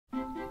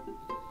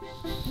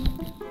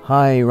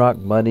Hi rock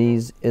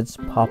buddies, it's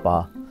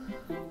Papa.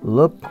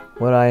 Look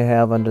what I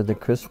have under the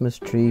Christmas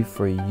tree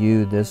for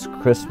you this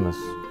Christmas.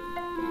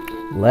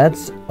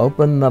 Let's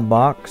open the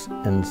box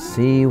and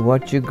see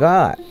what you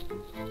got.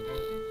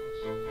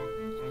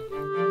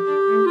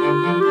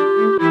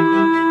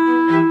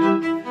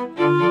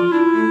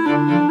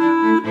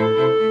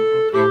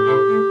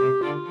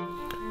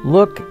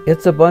 Look,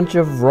 it's a bunch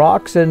of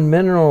rocks and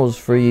minerals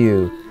for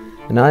you,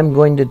 and I'm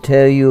going to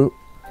tell you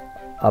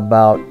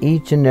about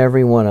each and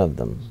every one of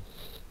them.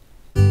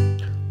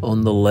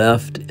 On the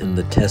left in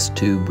the test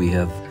tube we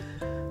have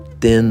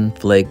thin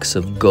flakes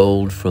of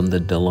gold from the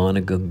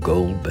Dahlonega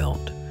gold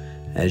belt.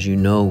 As you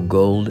know,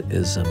 gold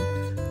is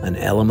an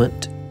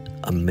element,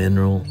 a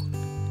mineral,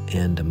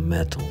 and a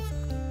metal.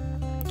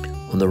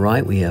 On the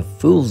right we have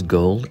fool's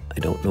gold. I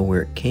don't know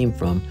where it came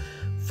from.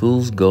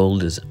 Fool's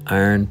gold is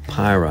iron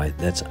pyrite.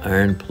 That's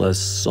iron plus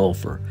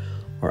sulfur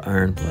or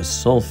iron plus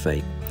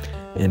sulfate.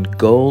 And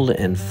gold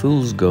and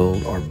fool's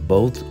gold are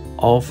both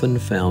often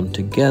found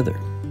together.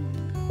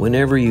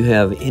 Whenever you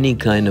have any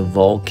kind of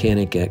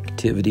volcanic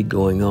activity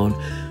going on,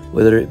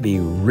 whether it be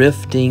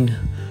rifting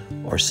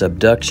or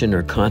subduction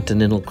or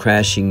continental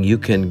crashing, you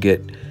can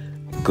get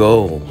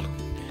gold.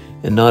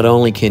 And not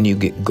only can you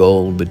get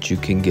gold, but you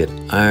can get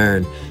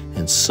iron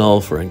and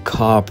sulfur and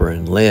copper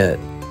and lead.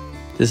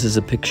 This is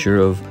a picture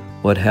of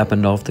what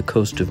happened off the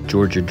coast of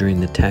Georgia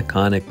during the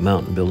Taconic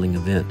mountain building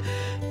event.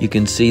 You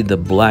can see the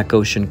black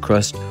ocean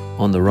crust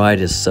on the right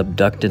is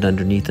subducted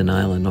underneath an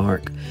island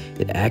arc.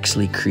 It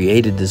actually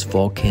created this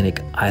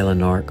volcanic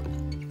island arc.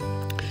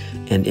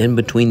 And in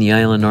between the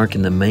island arc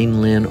and the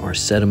mainland are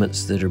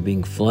sediments that are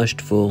being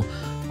flushed full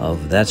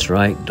of, that's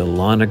right,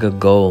 Dahlonega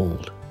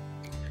gold.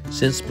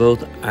 Since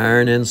both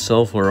iron and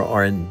sulfur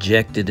are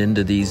injected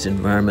into these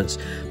environments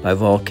by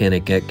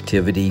volcanic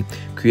activity,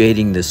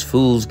 creating this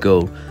fool's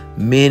gold,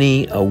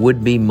 many a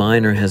would-be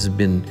miner has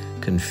been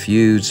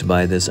confused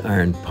by this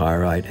iron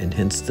pyrite and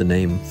hence the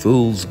name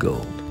fool's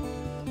gold.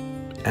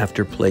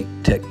 After plate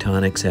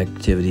tectonics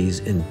activities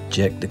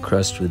inject the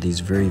crust with these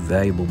very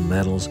valuable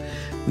metals,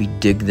 we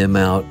dig them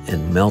out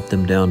and melt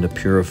them down to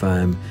purify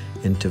them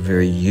into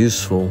very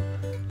useful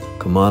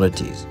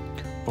commodities.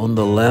 On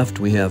the left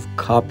we have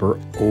copper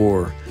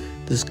ore.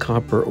 This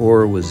copper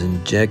ore was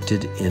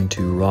injected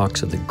into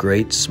rocks of the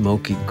Great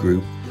Smoky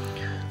group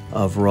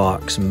of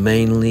rocks,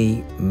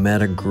 mainly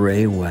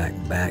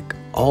metagraywacke, back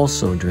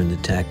also during the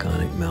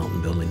Taconic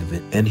mountain building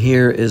event. And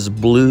here is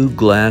blue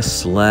glass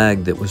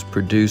slag that was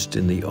produced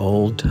in the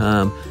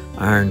old-time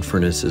iron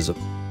furnaces.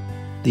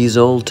 These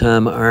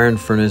old-time iron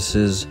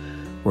furnaces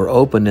were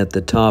open at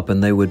the top,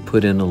 and they would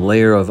put in a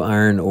layer of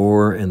iron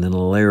ore and then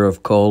a layer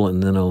of coal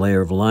and then a layer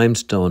of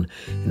limestone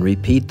and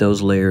repeat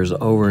those layers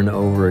over and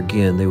over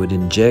again. They would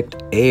inject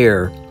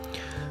air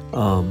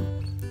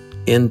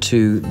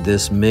into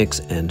this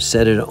mix and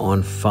set it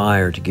on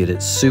fire to get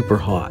it super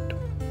hot.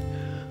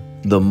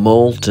 The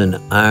molten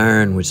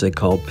iron, which they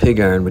call pig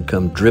iron, would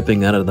come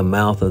dripping out of the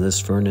mouth of this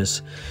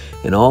furnace,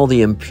 and all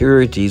the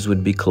impurities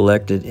would be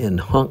collected in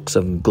hunks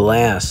of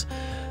glass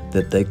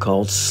that they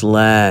called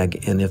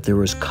slag. And if there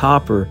was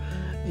copper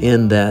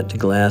in that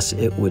glass,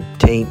 it would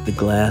taint the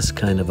glass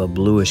kind of a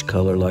bluish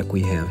color like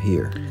we have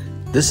here.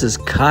 This is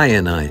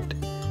kyanite.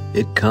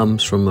 It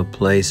comes from a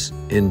place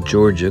in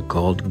Georgia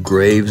called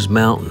Graves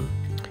Mountain.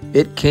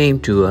 It came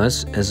to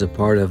us as a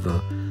part of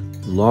a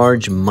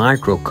large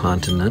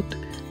microcontinent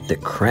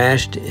that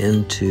crashed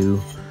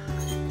into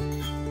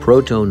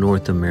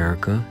proto-North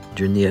America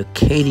during the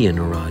Acadian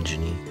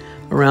orogeny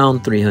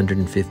around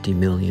 350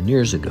 million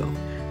years ago.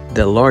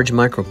 The large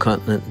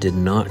microcontinent did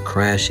not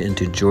crash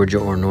into Georgia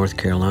or North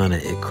Carolina.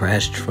 It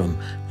crashed from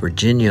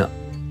Virginia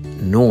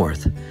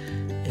north,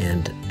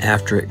 and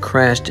after it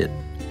crashed,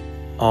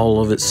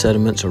 all of its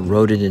sediments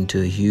eroded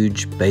into a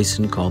huge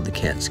basin called the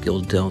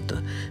Catskill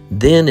Delta.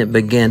 Then it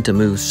began to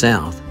move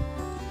south.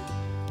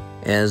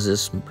 As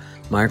this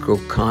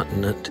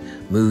microcontinent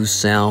moves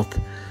south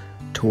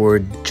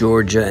toward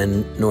Georgia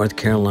and North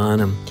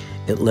Carolina,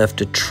 it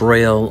left a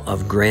trail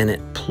of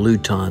granite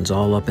plutons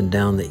all up and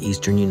down the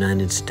eastern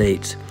United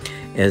States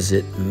as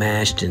it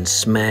mashed and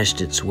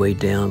smashed its way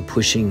down,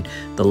 pushing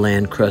the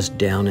land crust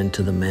down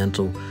into the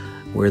mantle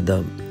where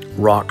the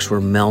rocks were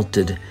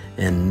melted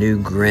and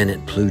new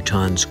granite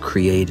plutons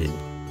created.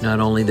 Not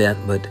only that,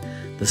 but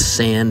the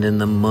sand and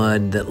the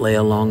mud that lay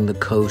along the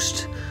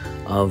coast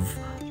of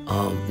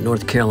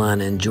North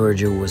Carolina and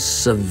Georgia was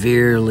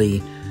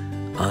severely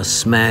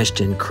smashed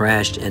and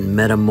crashed and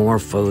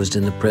metamorphosed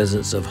in the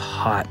presence of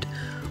hot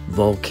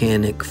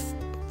volcanic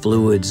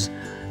fluids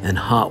and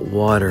hot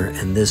water,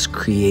 and this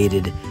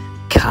created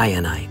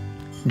kyanite.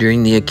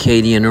 During the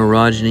Acadian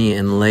orogeny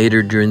and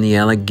later during the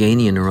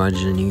Acadian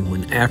orogeny,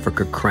 when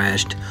Africa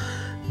crashed,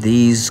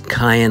 these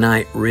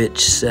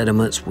kyanite-rich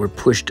sediments were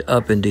pushed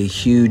up into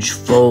huge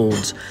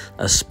folds,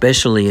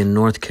 especially in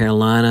North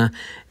Carolina,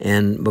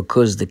 and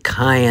because the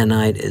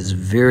kyanite is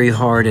very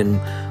hard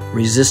and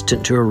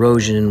resistant to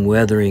erosion and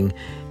weathering,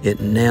 it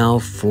now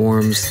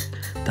forms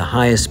the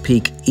highest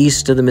peak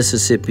east of the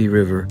Mississippi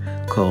River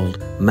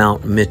called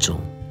Mount Mitchell.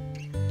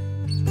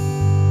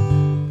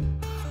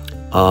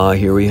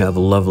 Here we have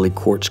lovely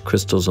quartz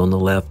crystals on the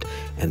left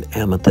and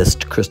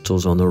amethyst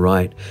crystals on the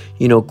right.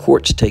 You know,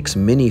 quartz takes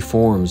many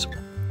forms,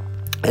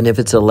 and if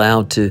it's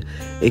allowed to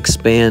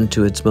expand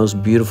to its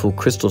most beautiful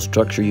crystal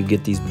structure, you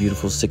get these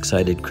beautiful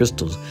six-sided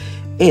crystals.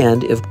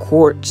 And if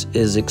quartz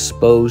is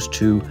exposed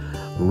to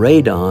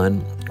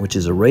radon, which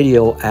is a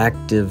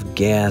radioactive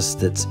gas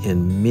that's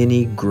in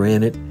many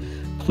granite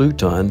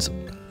plutons,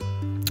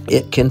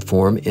 it can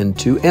form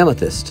into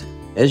amethyst.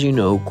 As you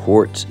know,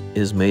 quartz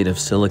is made of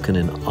silicon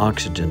and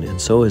oxygen, and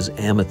so is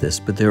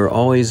amethyst, but there are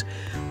always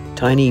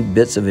tiny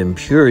bits of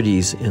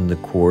impurities in the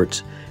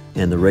quartz,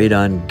 and the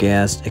radon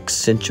gas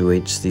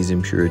accentuates these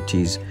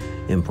impurities,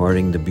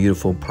 imparting the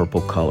beautiful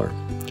purple color.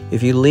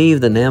 If you leave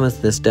the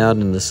amethyst out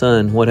in the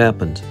sun, what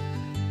happens?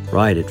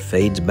 Right, it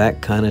fades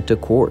back kind of to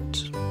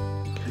quartz.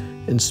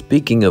 And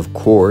speaking of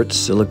quartz,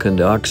 silicon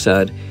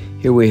dioxide,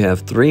 here we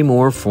have 3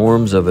 more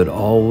forms of it,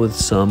 all with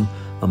some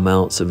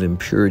amounts of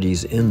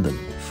impurities in them.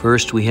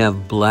 First, we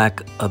have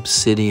black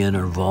obsidian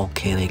or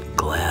volcanic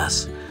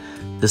glass.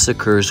 This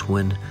occurs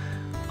when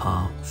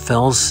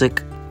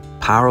felsic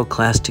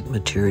pyroclastic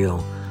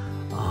material,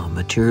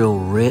 material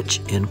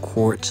rich in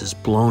quartz, is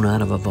blown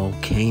out of a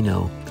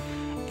volcano,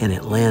 and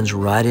it lands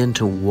right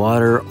into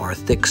water or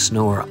thick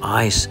snow or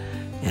ice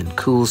and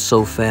cools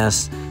so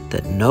fast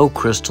that no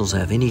crystals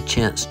have any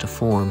chance to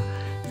form,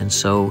 and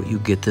so you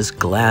get this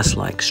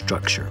glass-like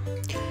structure.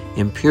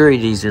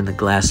 Impurities in the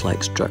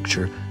glass-like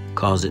structure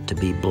cause it to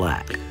be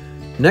black.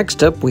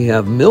 Next up, we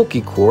have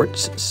milky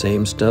quartz,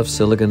 same stuff,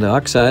 silicon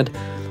dioxide,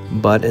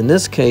 but in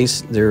this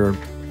case there are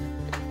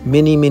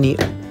many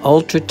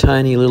ultra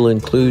tiny little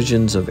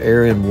inclusions of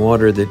air and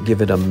water that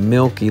give it a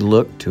milky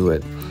look to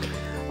it.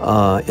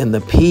 In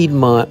the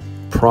Piedmont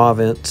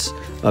province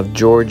of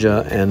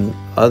Georgia and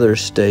other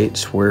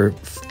states where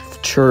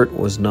chert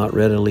was not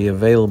readily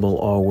available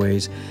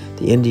always,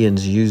 the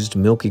Indians used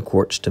milky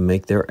quartz to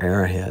make their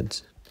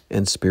arrowheads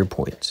and spear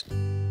points.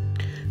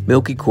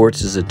 Milky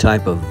quartz is a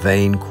type of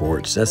vein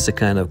quartz. That's the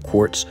kind of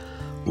quartz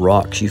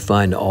rocks you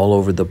find all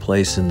over the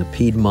place in the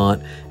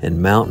Piedmont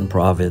and mountain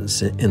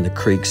province, in the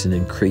creeks and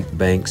in creek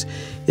banks.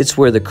 It's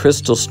where the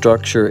crystal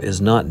structure is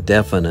not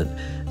definite,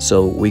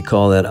 so we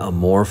call that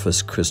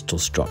amorphous crystal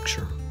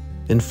structure.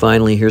 And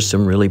finally, here's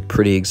some really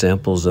pretty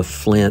examples of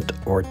flint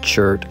or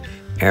chert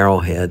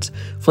arrowheads.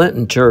 Flint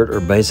and chert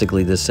are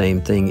basically the same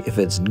thing. If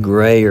it's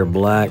gray or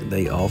black,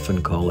 they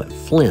often call it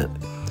flint.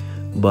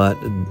 But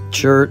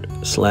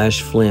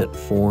chert/flint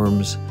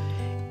forms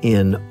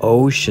in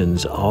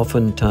oceans,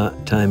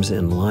 oftentimes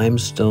in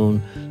limestone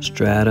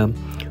strata,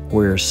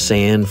 where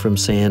sand from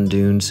sand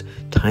dunes,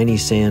 tiny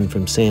sand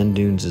from sand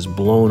dunes, is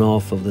blown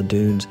off of the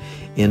dunes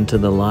into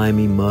the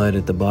limey mud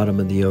at the bottom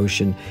of the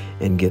ocean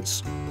and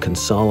gets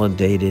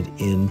consolidated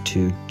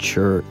into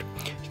chert.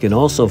 You can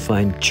also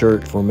find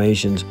chert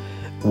formations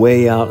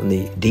way out in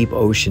the deep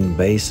ocean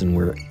basin,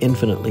 where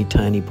infinitely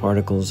tiny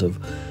particles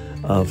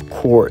of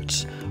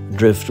quartz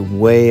drift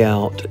way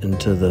out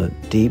into the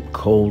deep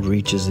cold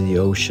reaches of the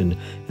ocean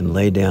and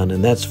lay down,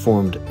 and that's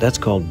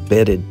called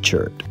bedded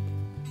chert.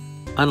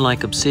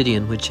 Unlike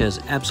obsidian, which has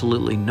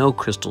absolutely no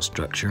crystal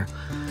structure,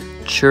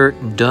 chert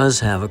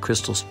does have a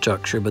crystal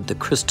structure, but the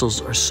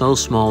crystals are so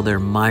small they're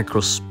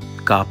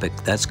microscopic.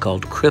 That's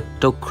called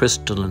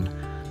cryptocrystalline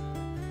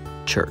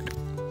chert.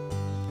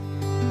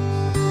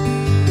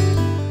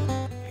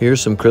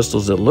 Here's some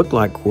crystals that look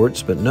like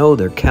quartz, but no,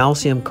 they're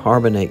calcium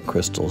carbonate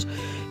crystals.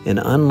 And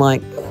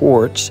unlike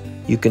quartz,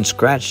 you can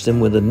scratch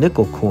them with a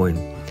nickel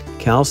coin.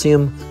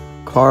 Calcium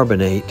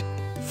carbonate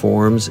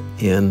forms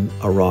in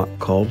a rock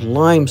called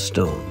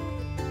limestone.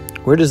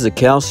 Where does the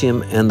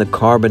calcium and the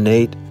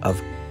carbonate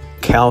of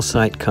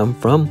calcite come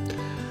from?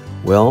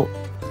 Well,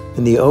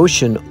 in the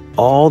ocean,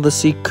 all the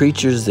sea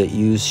creatures that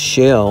use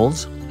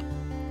shells,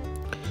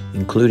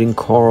 including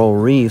coral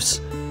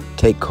reefs,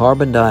 take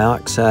carbon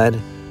dioxide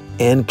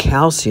and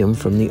calcium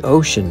from the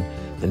ocean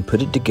and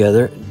put it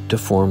together to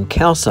form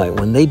calcite.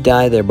 When they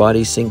die, their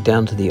bodies sink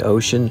down to the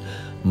ocean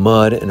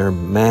mud and are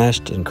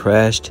mashed and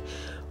crashed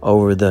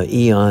over the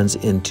eons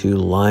into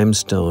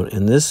limestone.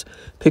 In this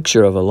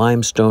picture of a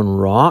limestone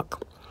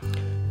rock,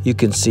 you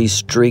can see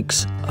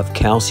streaks of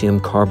calcium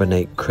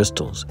carbonate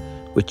crystals,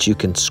 which you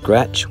can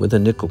scratch with a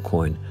nickel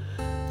coin.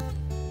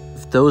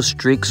 If those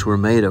streaks were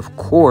made of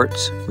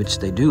quartz, which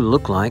they do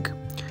look like,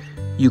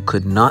 you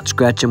could not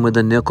scratch them with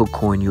a nickel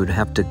coin. You would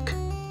have to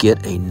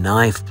get a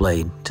knife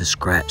blade to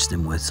scratch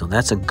them with. So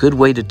that's a good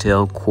way to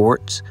tell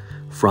quartz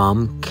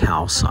from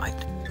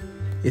calcite.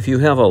 If you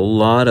have a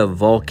lot of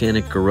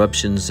volcanic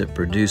eruptions that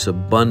produce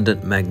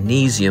abundant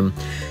magnesium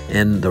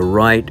and the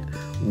right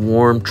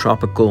warm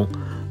tropical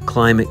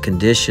climate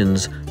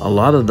conditions, a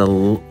lot of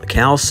the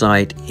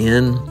calcite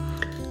in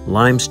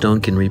limestone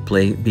can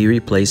be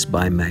replaced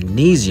by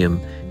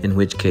magnesium, in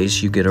which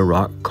case you get a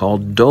rock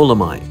called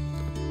dolomite.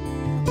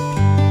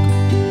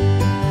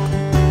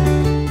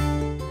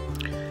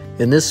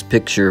 In this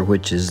picture,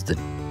 which is the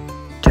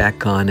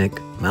Taconic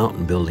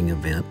mountain building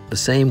event, the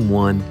same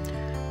one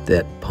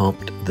that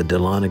pumped the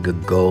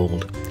Dahlonega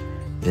gold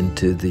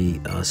into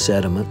the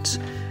sediments,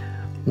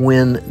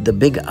 When the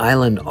big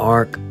island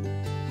arc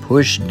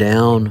pushed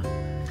down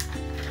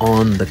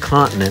on the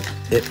continent,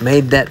 it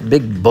made that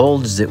big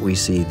bulge that we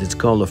see that's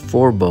called a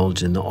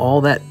forebulge, and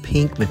all that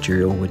pink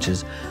material, which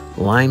is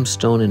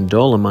limestone and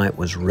dolomite,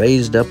 was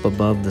raised up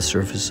above the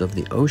surface of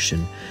the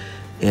ocean,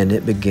 and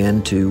it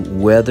began to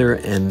weather,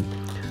 and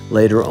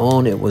later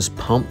on it was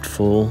pumped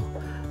full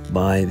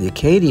by the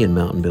Acadian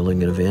mountain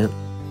building event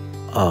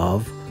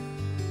of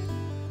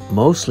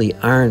mostly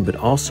iron, but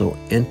also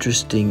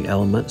interesting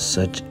elements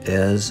such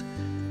as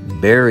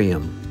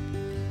barium.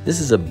 This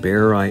is a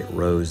barite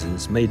rose, and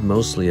it's made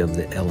mostly of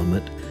the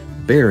element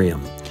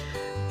barium.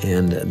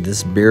 And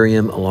this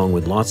barium, along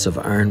with lots of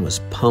iron, was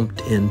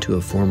pumped into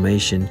a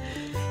formation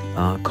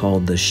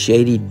called the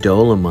Shady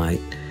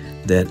Dolomite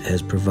that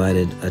has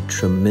provided a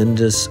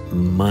tremendous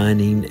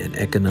mining and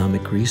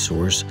economic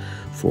resource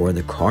for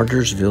the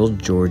Cartersville,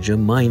 Georgia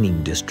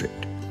mining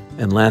district.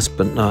 And last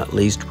but not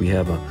least, we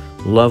have a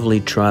lovely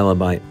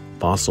trilobite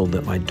fossil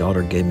that my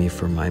daughter gave me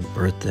for my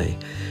birthday.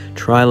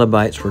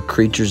 Trilobites were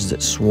creatures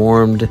that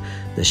swarmed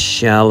the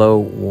shallow,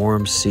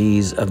 warm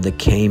seas of the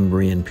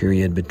Cambrian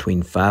period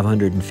between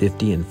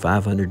 550 and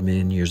 500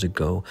 million years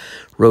ago.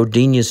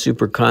 Rodinia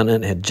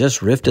supercontinent had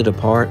just rifted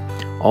apart.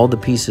 All the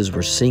pieces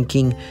were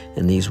sinking,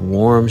 and these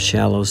warm,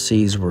 shallow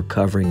seas were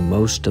covering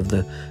most of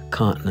the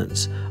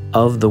continents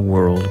of the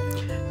world.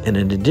 And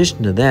in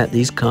addition to that,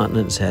 these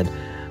continents had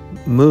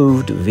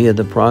moved via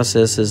the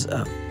processes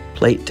of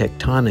plate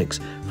tectonics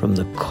from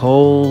the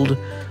cold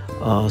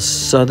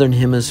southern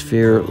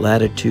hemisphere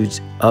latitudes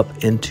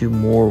up into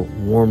more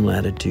warm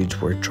latitudes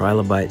where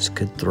trilobites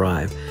could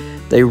thrive.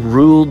 They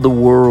ruled the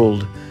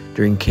world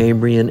during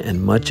Cambrian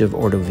and much of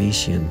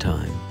Ordovician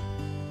time.